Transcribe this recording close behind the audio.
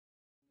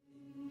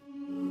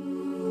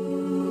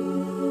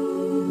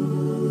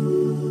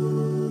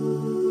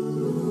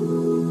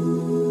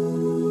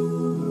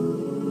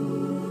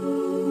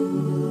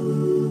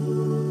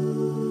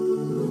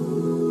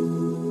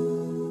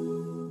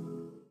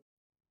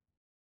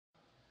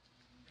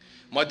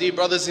My dear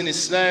brothers in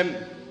Islam,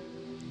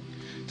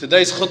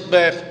 today's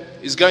khutbah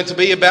is going to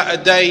be about a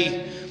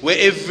day where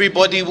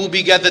everybody will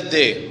be gathered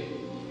there.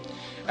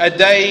 A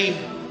day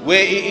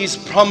where it is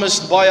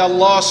promised by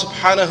Allah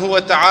subhanahu wa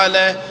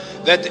ta'ala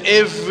that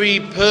every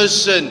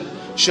person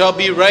shall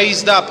be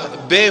raised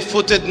up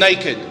barefooted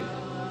naked.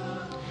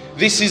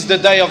 This is the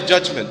day of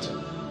judgment.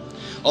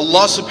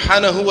 Allah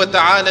subhanahu wa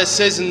ta'ala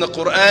says in the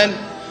Quran,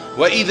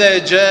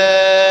 وَإِذَا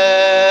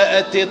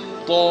جَاءَتِ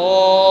الطَّامَّةُ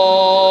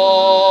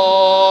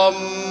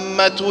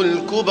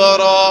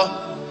الْكُبْرَى,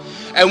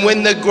 and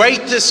when the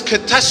greatest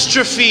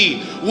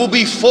catastrophe will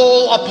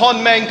befall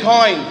upon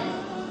mankind.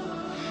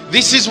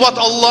 This is what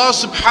Allah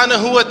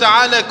subhanahu wa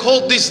ta'ala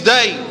called this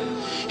day.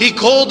 He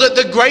called it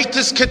the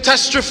greatest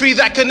catastrophe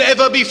that can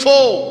ever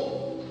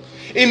befall.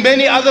 In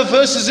many other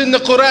verses in the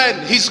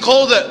Quran, He's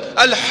called it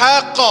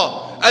Al-Haqqa,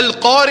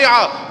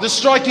 Al-Qari'ah, the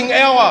striking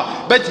hour.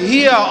 But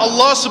here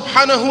Allah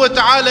subhanahu wa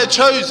ta'ala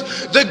chose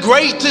the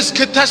greatest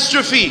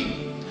catastrophe.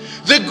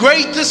 The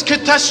greatest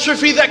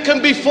catastrophe that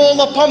can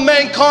befall upon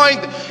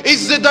mankind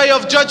is the day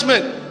of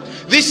judgment.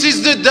 This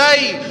is the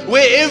day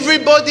where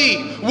everybody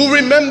will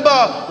remember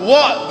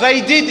what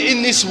they did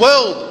in this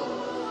world.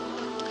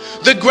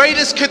 The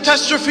greatest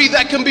catastrophe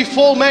that can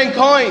befall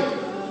mankind.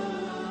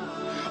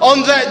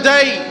 On that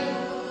day,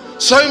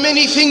 so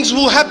many things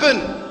will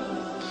happen.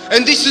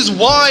 And this is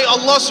why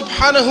Allah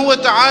subhanahu wa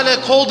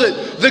ta'ala called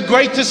it the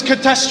greatest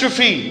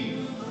catastrophe.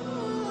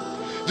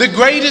 The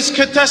greatest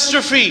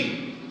catastrophe.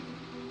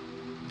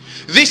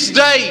 This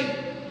day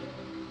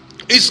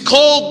is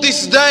called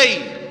this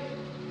day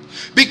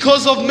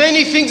because of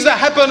many things that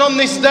happen on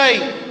this day.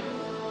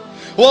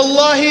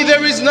 Wallahi,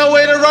 there is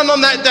nowhere to run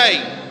on that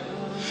day.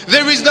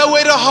 There is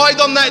nowhere to hide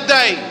on that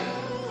day.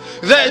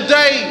 That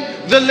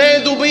day, the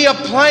land will be a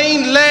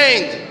plain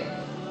land.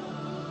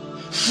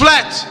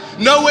 Flat.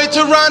 Nowhere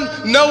to run,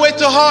 nowhere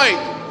to hide.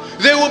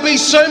 There will be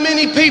so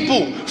many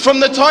people from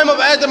the time of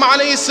Adam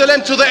alayhi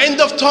salam to the end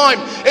of time.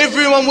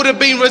 Everyone would have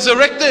been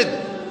resurrected.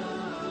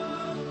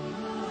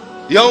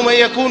 يَوْمَ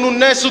يَكُونُ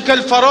النَّاسُ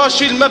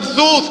كَالْفَرَاشِ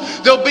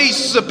الْمَبْثُوثِ. There'll be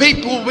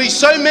people, will be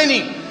so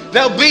many.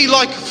 They'll be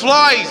like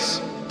flies,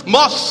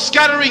 moths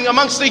scattering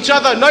amongst each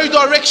other, no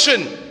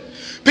direction.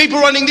 People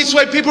running this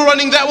way, people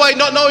running that way,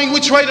 not knowing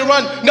which way to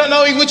run, not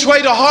knowing which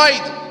way to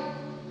hide.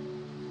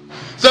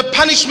 The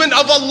punishment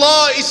of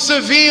Allah is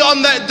severe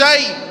on that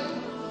day.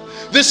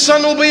 The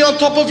sun will be on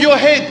top of your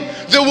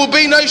head. There will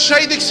be no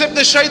shade except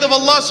the shade of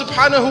Allah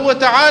subhanahu wa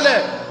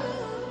ta'ala.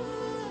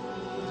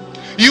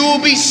 You will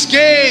be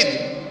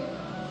scared.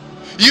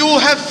 You will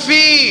have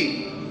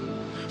fear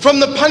from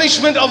the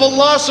punishment of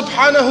Allah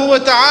subhanahu wa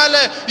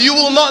ta'ala. You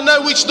will not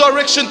know which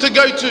direction to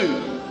go to.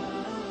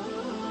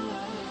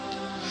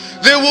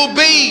 There will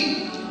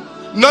be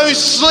no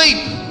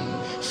sleep.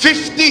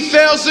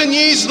 50,000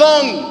 years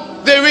long.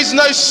 There is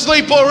no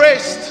sleep or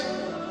rest.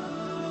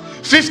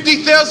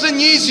 50,000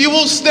 years you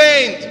will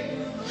stand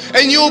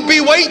and you will be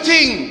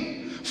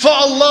waiting for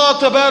Allah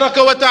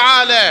tabaraka wa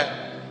ta'ala.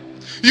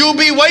 You will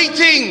be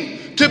waiting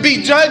to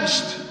be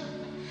judged.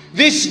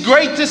 This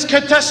greatest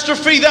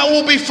catastrophe that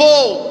will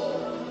befall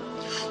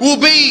will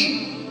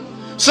be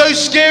so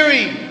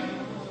scary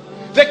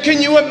that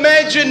can you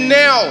imagine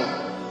now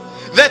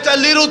that a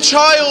little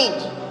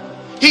child,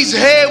 his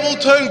hair will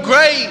turn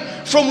grey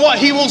from what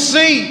he will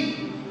see.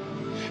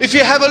 If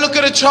you have a look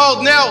at a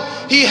child now,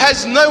 he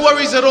has no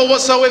worries at all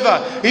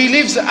whatsoever. He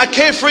lives a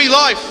carefree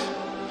life.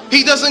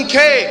 He doesn't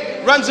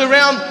care. Runs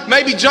around,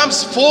 maybe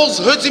jumps, falls,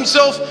 hurts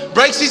himself,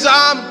 breaks his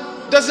arm.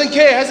 Doesn't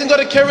care, hasn't got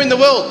a care in the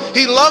world.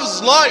 He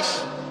loves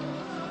life.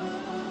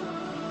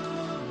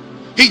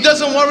 He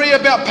doesn't worry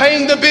about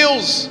paying the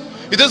bills.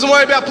 He doesn't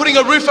worry about putting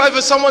a roof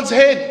over someone's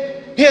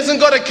head. He hasn't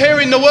got a care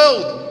in the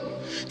world.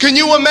 Can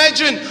you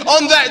imagine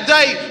on that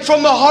day,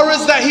 from the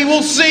horrors that he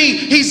will see,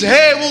 his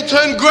hair will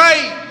turn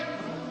grey.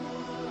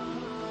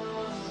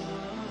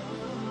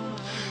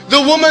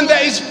 The woman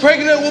that is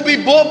pregnant will be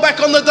brought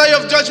back on the day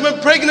of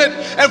judgment pregnant,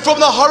 and from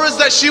the horrors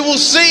that she will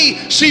see,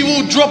 she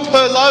will drop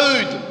her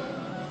load.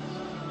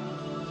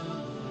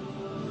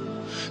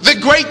 The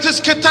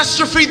greatest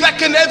catastrophe that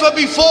can ever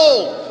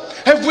befall.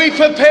 Have we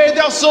prepared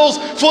ourselves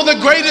for the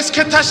greatest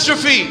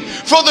catastrophe,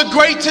 for the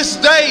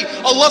greatest day?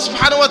 Allah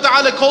subhanahu wa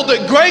ta'ala called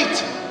it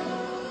great.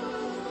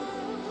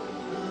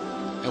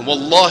 And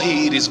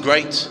wallahi, it is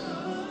great.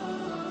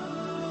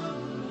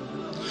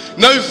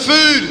 No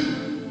food,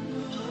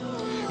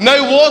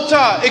 no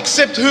water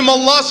except whom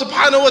Allah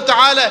subhanahu wa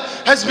ta'ala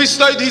has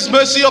bestowed His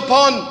mercy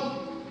upon.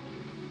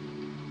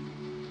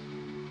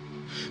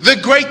 The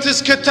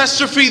greatest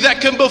catastrophe that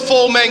can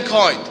befall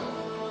mankind.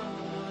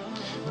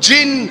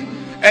 Jinn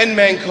and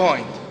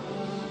mankind.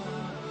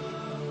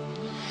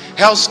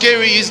 How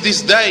scary is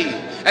this day?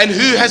 And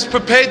who has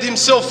prepared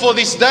himself for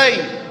this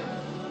day?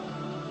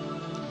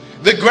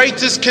 The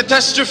greatest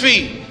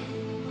catastrophe.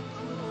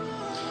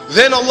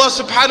 Then Allah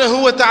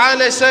subhanahu wa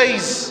ta'ala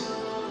says,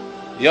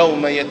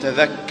 يَوْمَ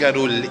يَتَذَكَّرُ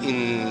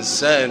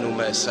الْإِنسَانُ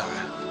مَا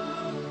سَعَى.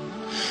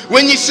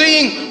 When you're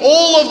seeing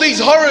all of these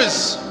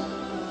horrors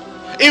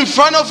in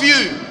front of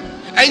you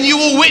and you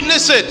will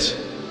witness it,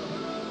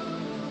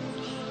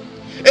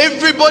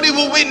 Everybody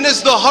will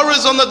witness the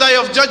horrors on the Day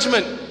of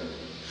Judgment.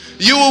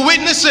 You will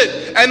witness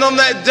it, and on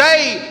that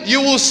day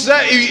you will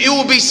say, it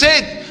will be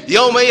said,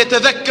 يَوْمَ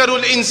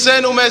يَتَذَكَّرُ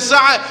الْإِنسَانُ مَا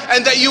سَعَى,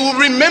 and that you will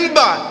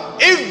remember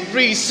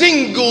every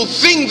single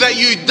thing that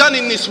you've done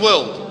in this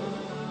world.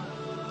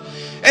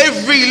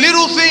 Every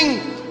little thing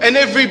and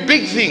every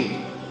big thing.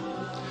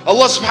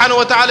 Allah subhanahu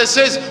wa ta'ala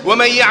says,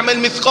 وَمَنْ يَعْمَلْ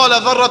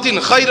مِثْقَالَ ذَرَّةٍ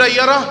خَيْرًا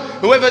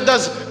يَرَهُ. Whoever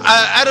does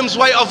Adam's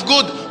way of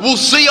good will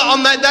see it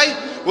on that day.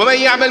 وَمَنْ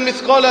يَعْمَلْ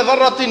مِثْقَالَ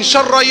ذَرَّةٍ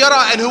شَرًّا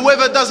يَرَهُ. And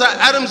whoever does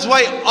Adam's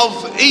way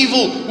of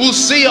evil will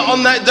see it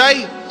on that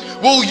day.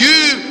 Well,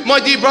 you, my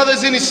dear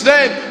brothers in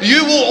Islam,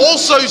 you will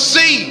also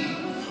see,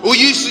 or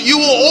you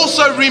will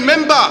also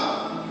remember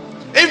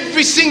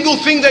every single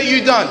thing that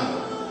you've done,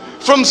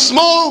 from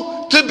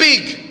small to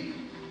big.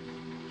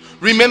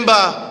 Remember,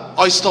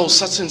 I stole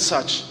such and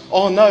such.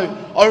 Oh no,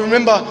 I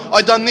remember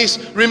I done this.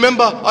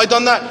 Remember I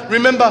done that.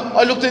 Remember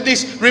I looked at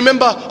this.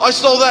 Remember I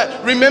stole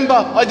that. Remember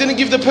I didn't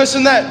give the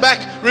person that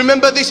back.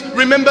 Remember this,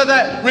 remember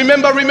that.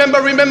 Remember.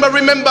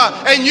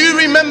 And you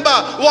remember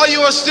while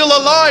you are still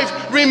alive.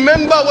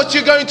 Remember what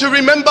you're going to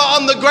remember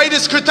on the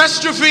greatest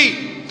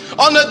catastrophe.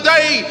 On a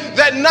day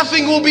that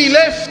nothing will be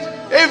left.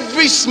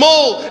 Every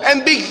small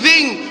and big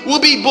thing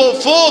will be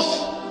brought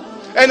forth.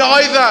 And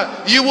either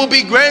you will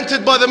be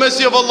granted by the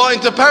mercy of Allah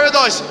into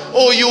paradise,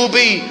 or you will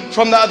be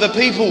from the other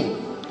people.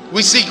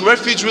 We seek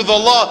refuge with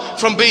Allah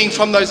from being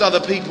from those other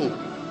people.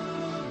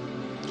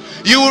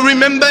 You will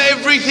remember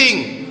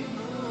everything.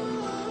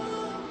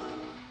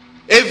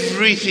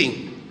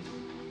 Everything.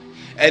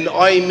 And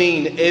I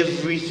mean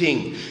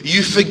everything.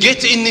 You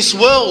forget in this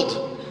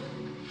world.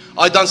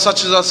 I done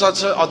such and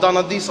such, I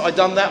done this, I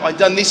done that, I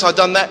done this, I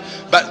done that.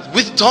 But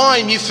with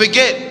time you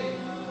forget.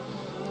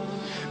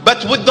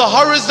 But with the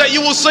horrors that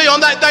you will see on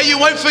that day, you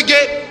won't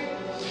forget.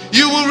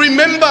 You will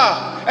remember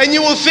and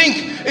you will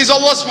think, is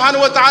Allah subhanahu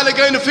wa ta'ala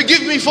going to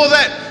forgive me for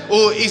that?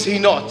 Or is He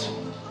not?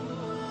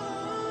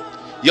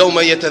 يَوْمَ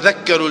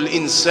يَتَذَكَّرُ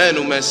الْإِنسَانُ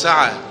مَا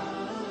سَعَى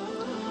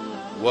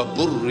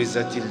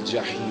وَبُرِّزَتِ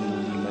الْجَحِيمُ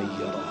لِمَنْ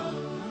يَرَى.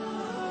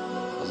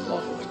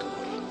 Allahu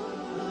Akbar.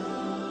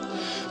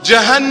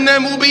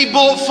 Jahannam will be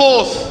brought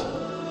forth.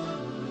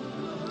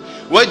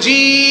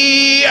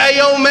 وَجِيءَ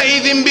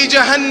يَوْمَئِذٍ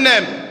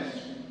بِجَهَنَّمَ.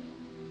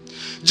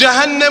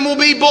 Jahannam will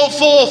be brought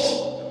forth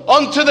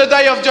onto the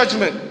Day of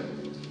Judgment.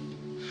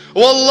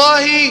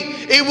 Wallahi,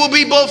 it will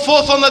be brought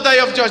forth on the Day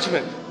of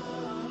Judgment.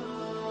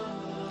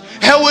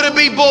 How would it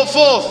be brought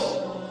forth?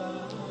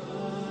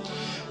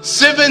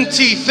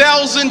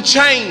 70,000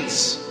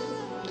 chains.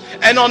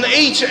 And on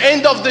each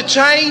end of the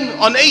chain,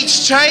 on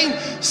each chain,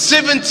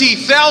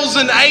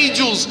 70,000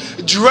 angels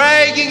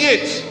dragging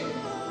it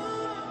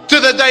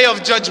to the Day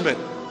of Judgment.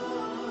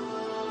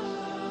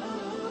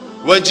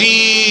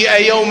 وَجِيءَ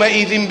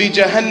يَوْمَئِذٍ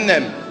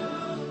بِجَهَنَّمَ.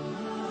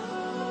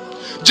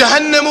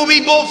 Jahannam will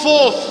be brought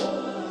forth,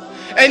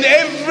 and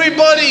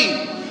everybody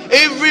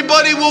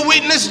will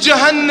witness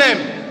Jahannam,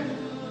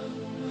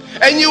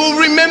 and you will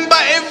remember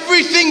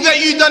everything that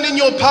you've done in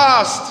your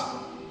past,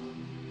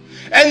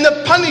 and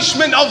the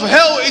punishment of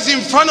hell is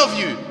in front of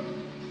you.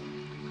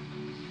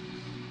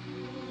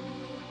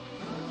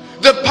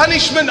 The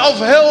punishment of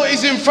hell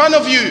is in front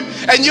of you,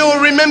 and you're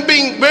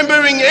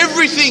remembering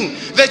everything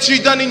that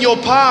you've done in your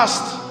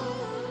past.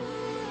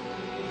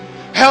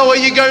 How are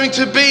you going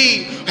to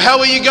be? How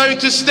are you going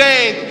to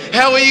stand?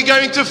 How are you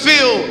going to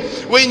feel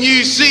when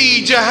you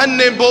see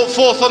Jahannam brought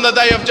forth on the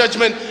Day of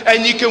Judgment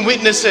and you can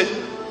witness it?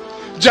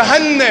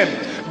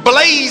 Jahannam,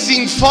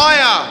 blazing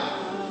fire.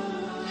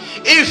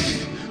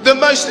 If the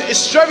most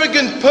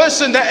extravagant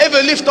person that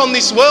ever lived on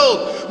this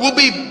world will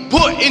be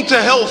put into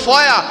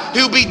hellfire,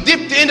 he'll be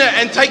dipped in it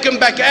and taken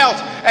back out,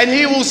 and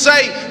he will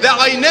say that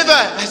I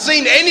never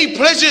seen any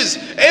pleasures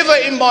ever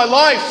in my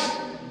life,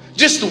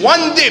 just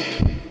one dip.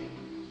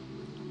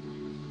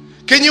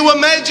 Can you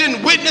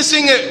imagine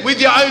witnessing it with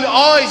your own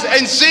eyes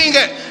and seeing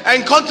it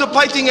and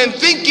contemplating and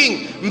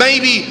thinking,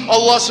 maybe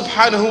Allah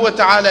subhanahu wa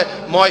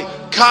ta'ala might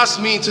cast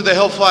me into the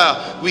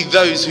hellfire with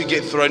those who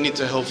get thrown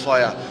into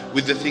hellfire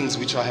with the things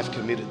which I have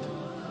committed.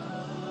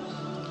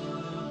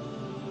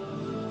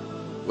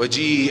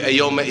 وَجِيءَ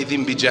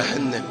يَوْمَئِذٍ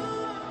بِجَهَنَّمَ.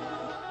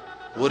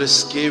 What a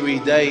scary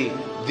day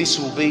this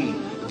will be.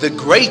 The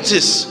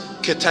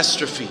greatest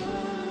catastrophe.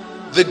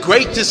 The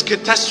greatest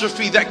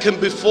catastrophe that can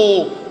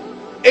befall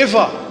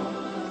ever.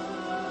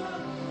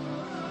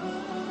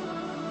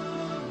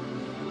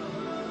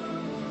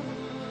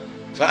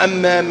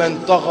 فَأَمَّا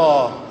مَنْ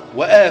طَغَى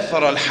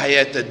وَآثَرَ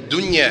الْحَيَاةَ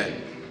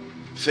الدُّنْيَا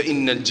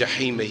فَإِنَّ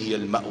الْجَحِيمَ هِيَ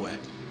الْمَأْوَى.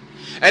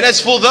 And as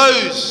for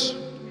those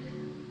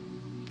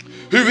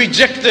who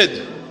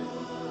rejected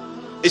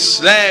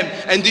Islam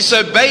and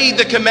disobeyed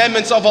the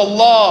commandments of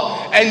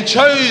Allah and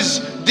chose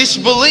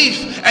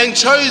disbelief and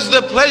chose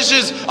the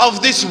pleasures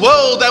of this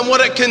world and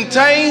what it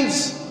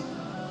contains,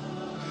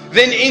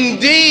 then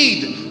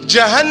indeed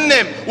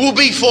Jahannam will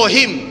be for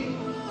him.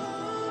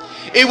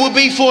 It will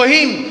be for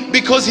him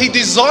because he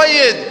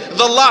desired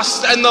the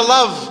lust and the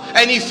love,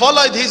 and he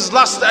followed his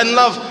lust and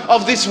love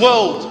of this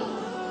world.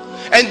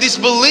 and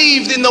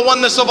disbelieved in the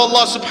oneness of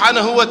Allah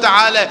subhanahu wa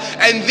ta'ala,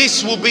 and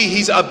this will be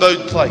his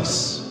abode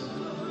place.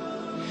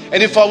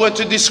 And if I were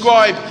to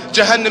describe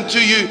Jahannam to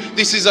you,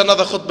 this is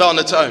another khutbah on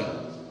its own.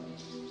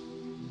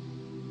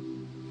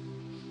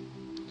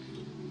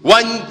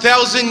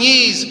 1,000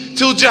 years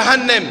till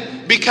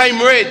Jahannam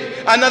became red,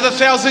 another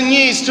 1,000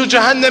 years till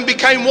Jahannam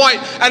became white,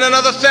 and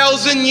another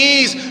 1,000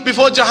 years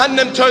before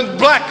Jahannam turned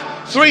black.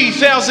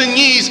 3,000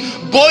 years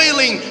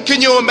boiling.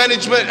 Can you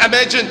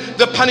imagine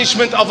the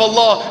punishment of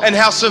Allah and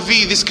how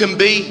severe this can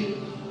be?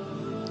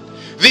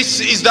 This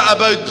is the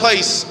abode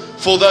place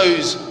for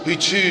those who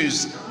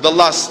choose the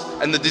lust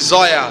and the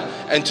desire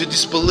and to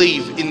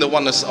disbelieve in the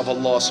oneness of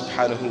Allah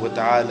subhanahu wa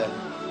ta'ala.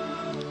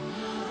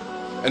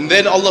 And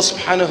then Allah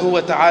subhanahu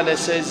wa ta'ala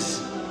says,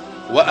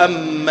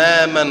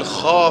 وَأَمَّا مَنْ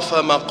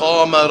خَافَ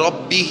مَقَامَ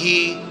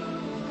رَبِّهِ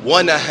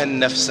وَنَهَى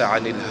النَّفْسَ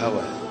عَنِ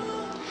الْهَوَى.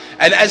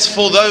 And as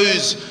for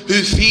those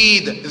who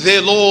feared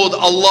their Lord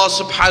Allah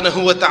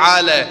subhanahu wa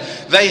ta'ala,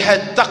 they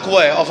had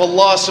taqwa of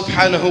Allah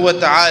subhanahu wa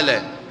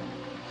ta'ala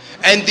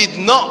and did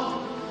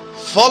not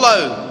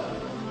follow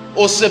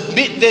or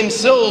submit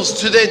themselves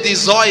to their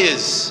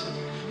desires,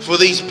 for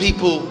these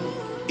people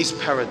is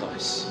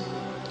paradise.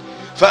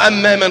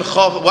 فَأَمَّا مَنْ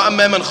خَافَ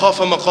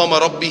مَقَامَ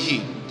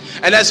رَبِّهِ.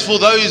 And as for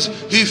those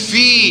who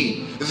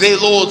fear their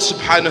Lord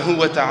subhanahu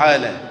wa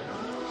ta'ala,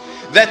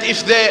 that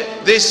if they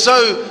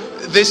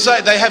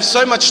have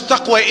so much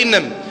taqwa in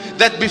them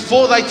that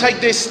before they take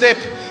their step,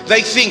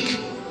 they think,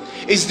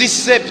 is this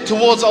step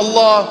towards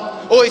Allah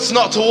or it's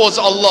not towards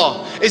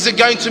Allah? Is it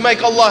going to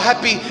make Allah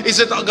happy? Is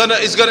it gonna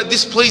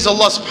displease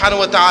Allah subhanahu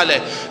wa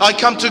ta'ala? I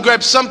come to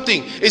grab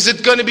something. Is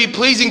it going to be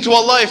pleasing to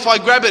Allah if I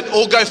grab it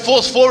or go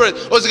forth for it?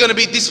 Or is it going to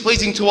be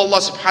displeasing to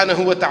Allah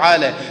subhanahu wa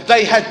ta'ala?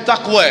 They had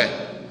taqwa.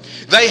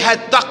 They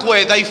had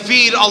taqwa. They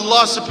feared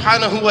Allah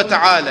subhanahu wa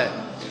ta'ala.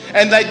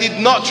 And they did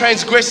not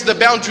transgress the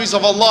boundaries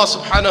of Allah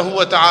subhanahu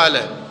wa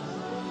ta'ala.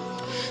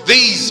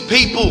 These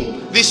people,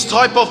 this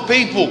type of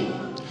people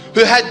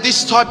who had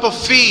this type of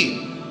fear,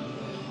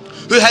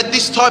 who had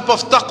this type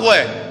of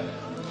taqwa,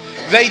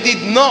 they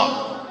did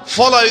not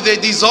follow their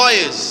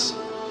desires.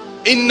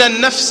 Inna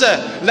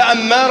nafsa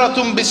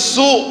la'ammaratun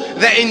bis-su',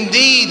 that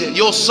indeed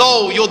your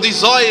soul, your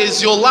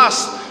desires, your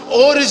lust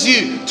orders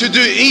you to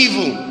do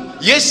evil.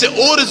 Yes, it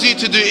orders you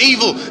to do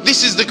evil.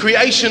 This is the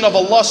creation of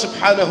Allah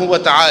subhanahu wa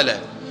ta'ala.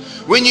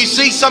 When you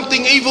see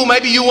something evil,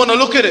 maybe you want to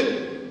look at it.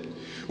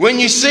 When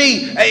you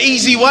see an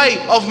easy way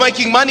of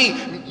making money,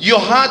 your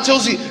heart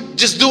tells you,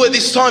 just do it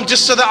this time,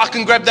 just so that I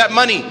can grab that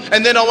money,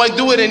 and then I won't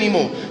do it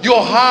anymore.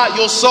 Your heart,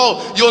 your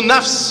soul, your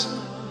nafs,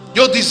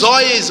 your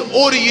desires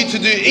order you to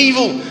do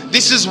evil.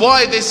 This is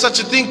why there's such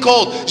a thing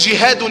called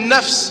Jihad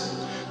nafs,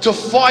 to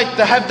fight,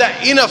 to have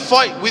that inner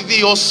fight with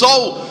your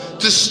soul,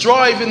 to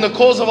strive in the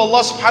cause of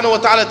Allah subhanahu wa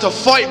ta'ala, to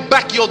fight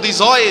back your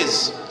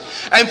desires.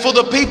 And for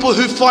the people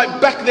who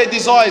fight back their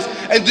desires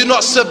and do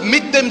not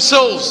submit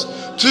themselves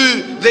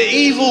to the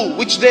evil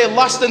which their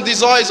lust and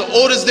desires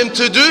orders them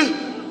to do,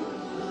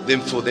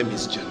 then for them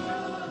is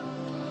Jannah.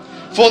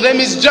 For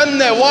them is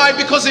Jannah. Why?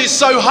 Because it's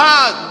so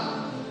hard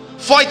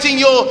fighting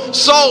your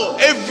soul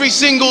every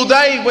single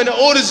day when it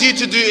orders you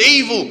to do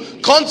evil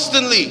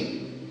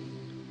constantly.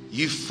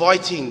 You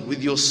fighting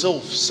with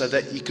yourself so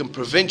that it can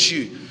prevent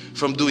you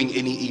from doing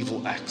any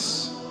evil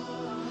acts.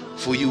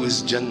 For you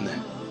is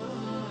Jannah.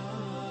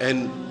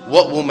 And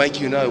what will make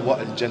you know what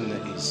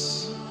Al-Jannah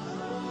is?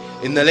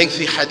 In the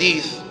lengthy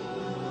hadith,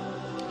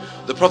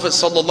 the Prophet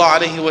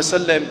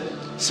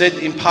ﷺ said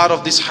in part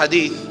of this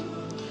hadith,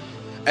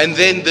 and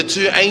then the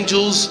two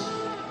angels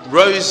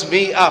rose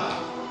me up,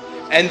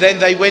 and then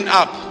they went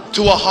up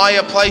to a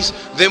higher place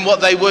than what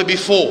they were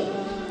before.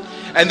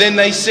 And then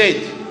they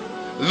said,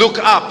 look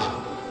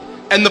up.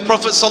 And the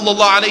Prophet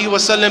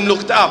ﷺ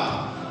looked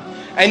up,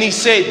 and he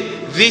said,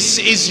 this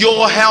is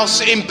your house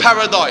in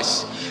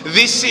paradise.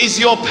 This is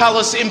your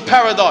palace in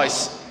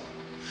paradise.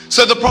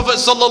 So the Prophet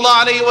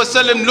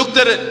ﷺ looked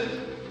at it,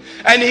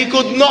 and he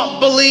could not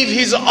believe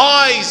his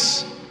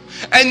eyes.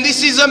 And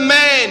this is a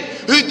man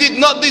who did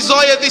not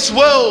desire this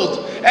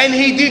world, and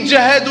he did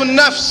jihadun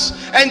nafs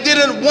and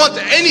didn't want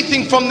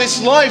anything from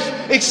this life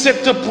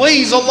except to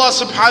please Allah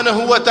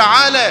subhanahu wa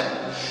ta'ala.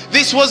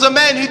 This was a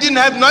man who didn't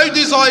have no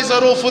desires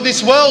at all for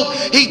this world.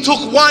 He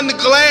took one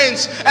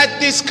glance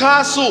at this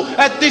castle,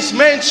 at this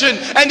mansion,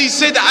 and he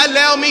said,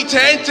 allow me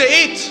to enter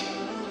it.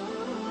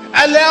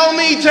 Allow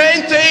me to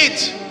enter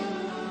it.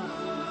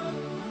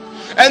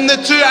 And the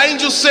two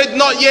angels said,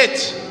 not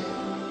yet.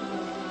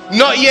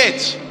 Not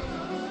yet.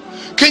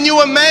 Can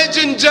you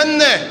imagine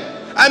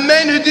Jannah? A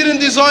man who didn't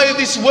desire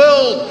this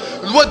world,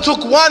 what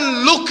took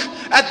one look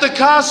at the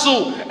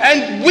castle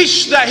and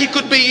wished that he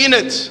could be in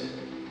it.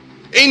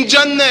 In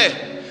Jannah,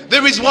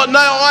 there is what no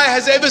eye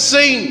has ever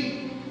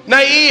seen, no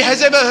ear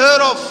has ever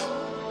heard of,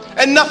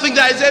 and nothing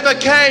that has ever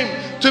came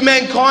to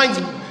mankind.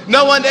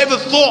 No one ever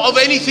thought of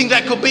anything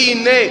that could be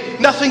in there.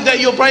 Nothing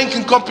that your brain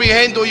can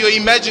comprehend or your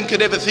imagine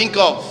could ever think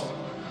of.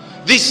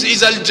 This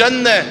is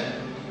Al-Jannah.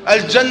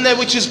 Al-Jannah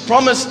which is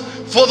promised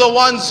for the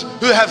ones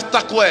who have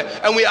taqwa.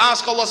 And we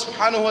ask Allah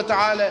subhanahu wa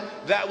ta'ala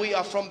that we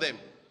are from them.